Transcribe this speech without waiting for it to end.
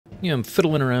I'm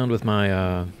fiddling around with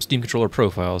my Steam controller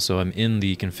profile, so I'm in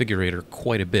the configurator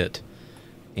quite a bit,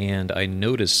 and I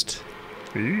noticed.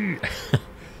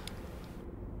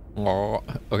 Oh,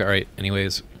 okay, all right.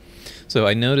 Anyways, so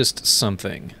I noticed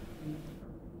something.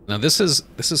 Now this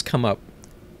has come up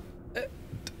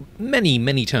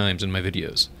many times in my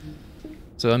videos.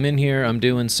 So I'm in here, I'm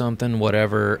doing something,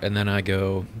 whatever, and then I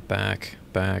go back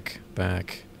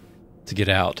to get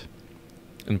out.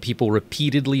 And people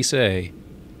repeatedly say,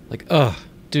 like, "Ugh,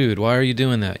 dude, why are you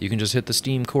doing that? You can just hit the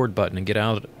Steam cord button and get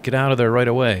out of there right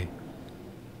away."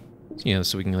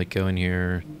 So we can like go in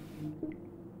here.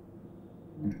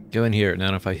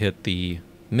 Now if I hit the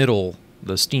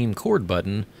the Steam cord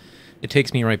button, it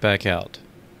takes me right back out.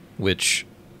 Which,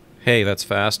 hey, that's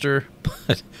faster,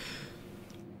 but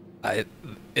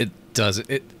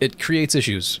it creates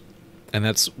issues. And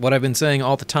that's what I've been saying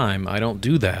all the time. I don't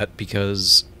do that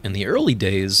because in the early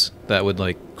days, that would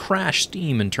like crash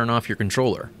Steam and turn off your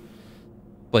controller.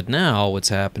 But now what's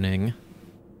happening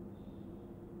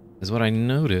is what I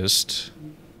noticed.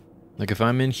 Like if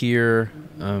I'm in here,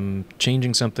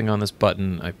 changing something on this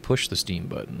button, I push the Steam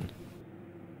button.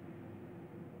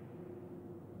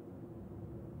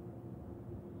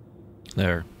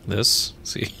 There. This.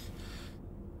 See?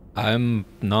 I'm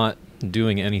not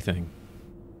doing anything.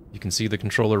 You can see the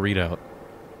controller readout.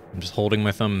 I'm just holding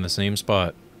my thumb in the same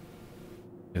spot.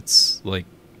 It's like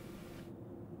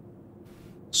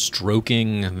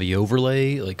stroking the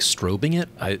overlay, like strobing it.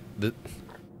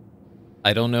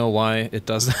 I don't know why it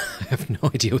does that. I have no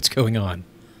idea what's going on.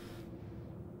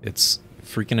 It's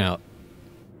freaking out.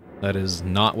 That is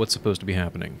not what's supposed to be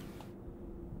happening.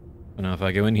 Now if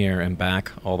I go in here and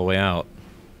back all the way out,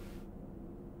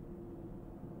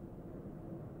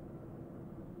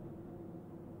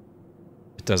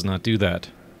 it does not do that.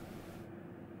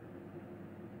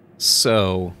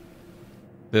 So,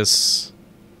 this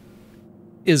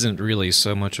isn't really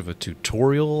so much of a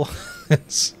tutorial.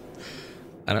 Is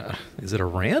it a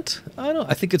rant?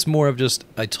 I think it's more of just,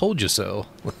 I told you so.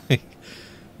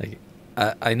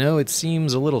 I know it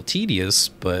seems a little tedious,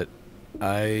 but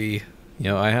I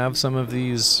have some of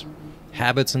these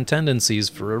habits and tendencies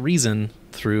for a reason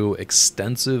through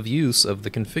extensive use of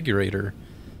the configurator.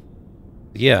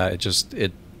 Yeah,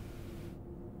 it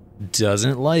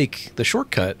doesn't like the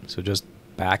shortcut, so just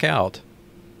back out.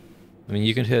 I mean,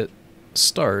 you can hit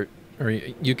start, or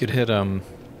you could hit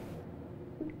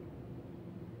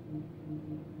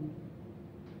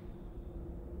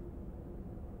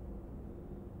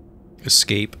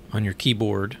escape on your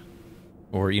keyboard,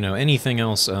 or anything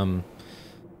else. I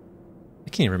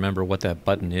can't even remember what that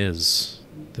button is.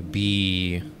 The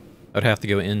B. I'd have to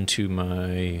go into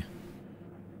my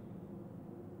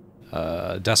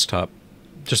desktop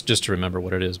just to remember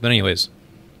what it is. But anyways,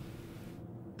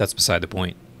 that's beside the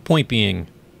point. Point being,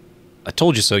 I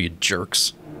told you so, you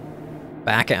jerks.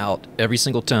 Back out every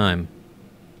single time.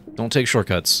 Don't take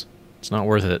shortcuts. It's not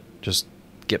worth it. Just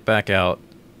get back out.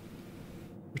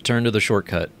 Return to the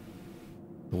shortcut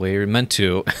the way you're meant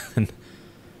to,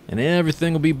 and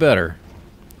everything will be better.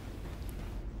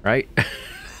 Right?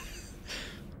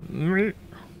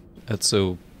 That's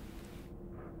so...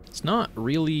 It's not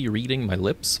really reading my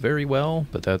lips very well,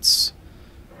 but that's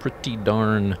pretty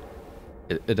darn...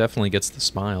 It definitely gets the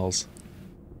smiles.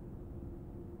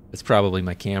 It's probably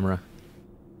my camera.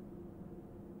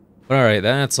 But alright,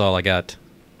 that's all I got.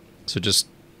 So just...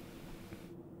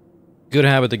 Good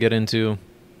habit to get into.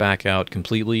 Back out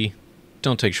completely.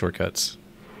 Don't take shortcuts.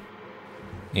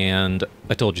 And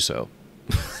I told you so.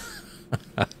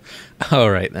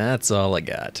 Alright, that's all I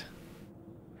got.